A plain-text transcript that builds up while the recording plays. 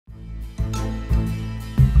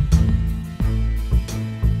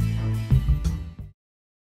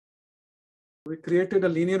created a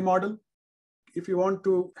linear model. If you want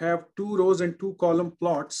to have 2 rows and 2 column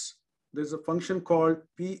plots, there's a function called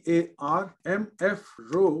PAR. MF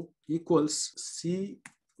row equals C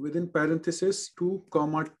within parenthesis 2,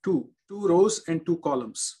 2 rows and 2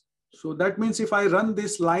 columns. So that means if I run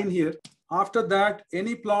this line here, after that,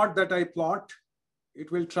 any plot that I plot,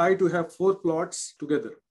 it will try to have 4 plots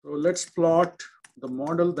together. So let's plot the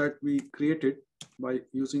model that we created by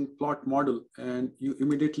using plot model, and you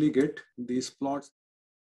immediately get these plots.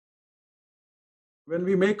 When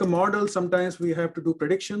we make a model, sometimes we have to do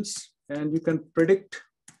predictions, and you can predict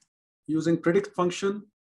using predict function.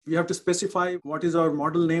 We have to specify what is our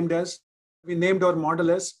model named as. We named our model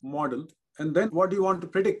as model. And then what do you want to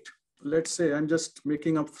predict? Let's say I'm just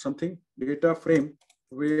making up something, data frame,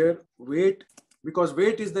 where weight, because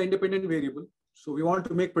weight is the independent variable. So we want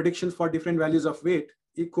to make predictions for different values of weight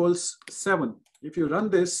equals 7. If you run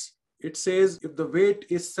this, it says if the weight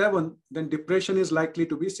is 7, then depression is likely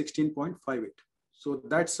to be 16.58. So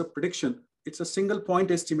that's a prediction. It's a single point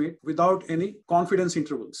estimate without any confidence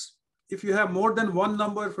intervals. If you have more than one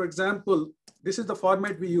number, for example, this is the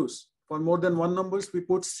format we use. For more than one numbers, we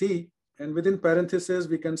put C, and within parentheses,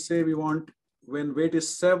 we can say we want when weight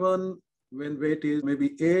is 7, when weight is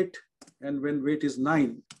maybe 8, and when weight is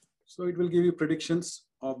 9. So it will give you predictions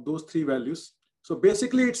of those 3 values. So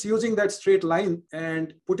basically, it's using that straight line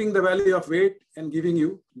and putting the value of weight and giving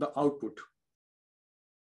you the output.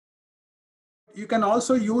 You can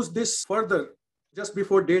also use this further just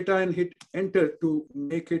before data and hit enter to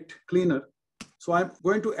make it cleaner. So I'm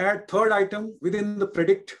going to add third item within the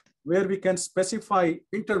predict where we can specify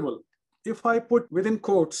interval. If I put within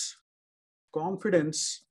quotes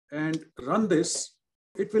confidence and run this,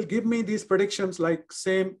 it will give me these predictions like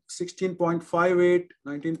same 16.58,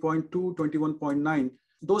 19.2, 21.9.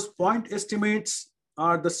 Those point estimates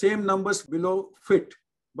are the same numbers below fit,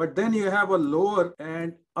 but then you have a lower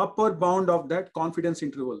and upper bound of that confidence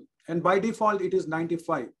interval. And by default, it is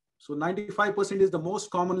 95. So 95% is the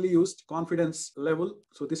most commonly used confidence level.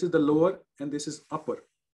 So this is the lower and this is upper.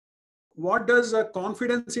 What does a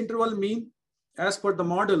confidence interval mean? As per the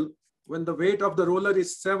model, when the weight of the roller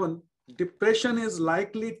is 7, depression is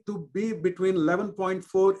likely to be between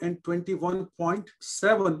 11.4 and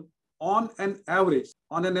 21.7 on an average.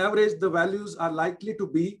 On an average, the values are likely to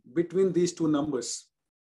be between these 2 numbers.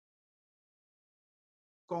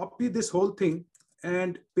 Copy this whole thing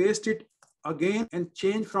and paste it again and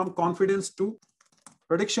change from confidence to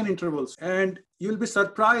prediction intervals. And you'll be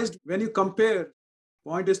surprised when you compare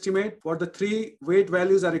point estimate for the 3 weight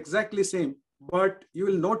values are exactly same. But you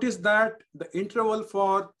will notice that the interval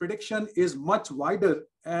for prediction is much wider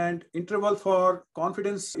and interval for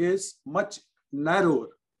confidence is much narrower.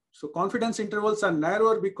 So confidence intervals are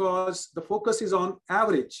narrower because the focus is on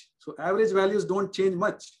average. So average values don't change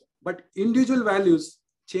much, but individual values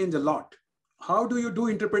change a lot. How do you do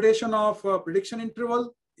interpretation of a prediction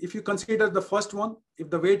interval? If you consider the first one,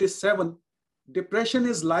 if the weight is 7, depression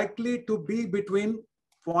is likely to be between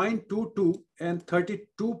 0.22 and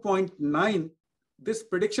 32.9. This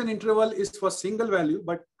prediction interval is for single value,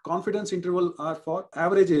 but confidence interval are for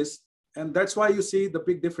averages. And that's why you see the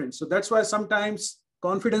big difference. So that's why sometimes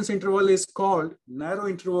confidence interval is called narrow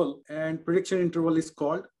interval and prediction interval is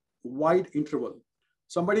called wide interval.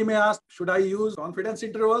 Somebody may ask, should I use confidence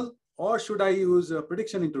interval or should I use a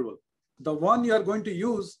prediction interval? The one you are going to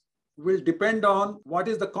use will depend on what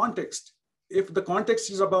is the context. If the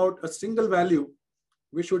context is about a single value,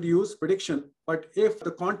 we should use prediction. But if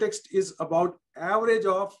the context is about average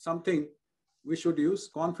of something, we should use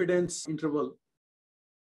confidence interval.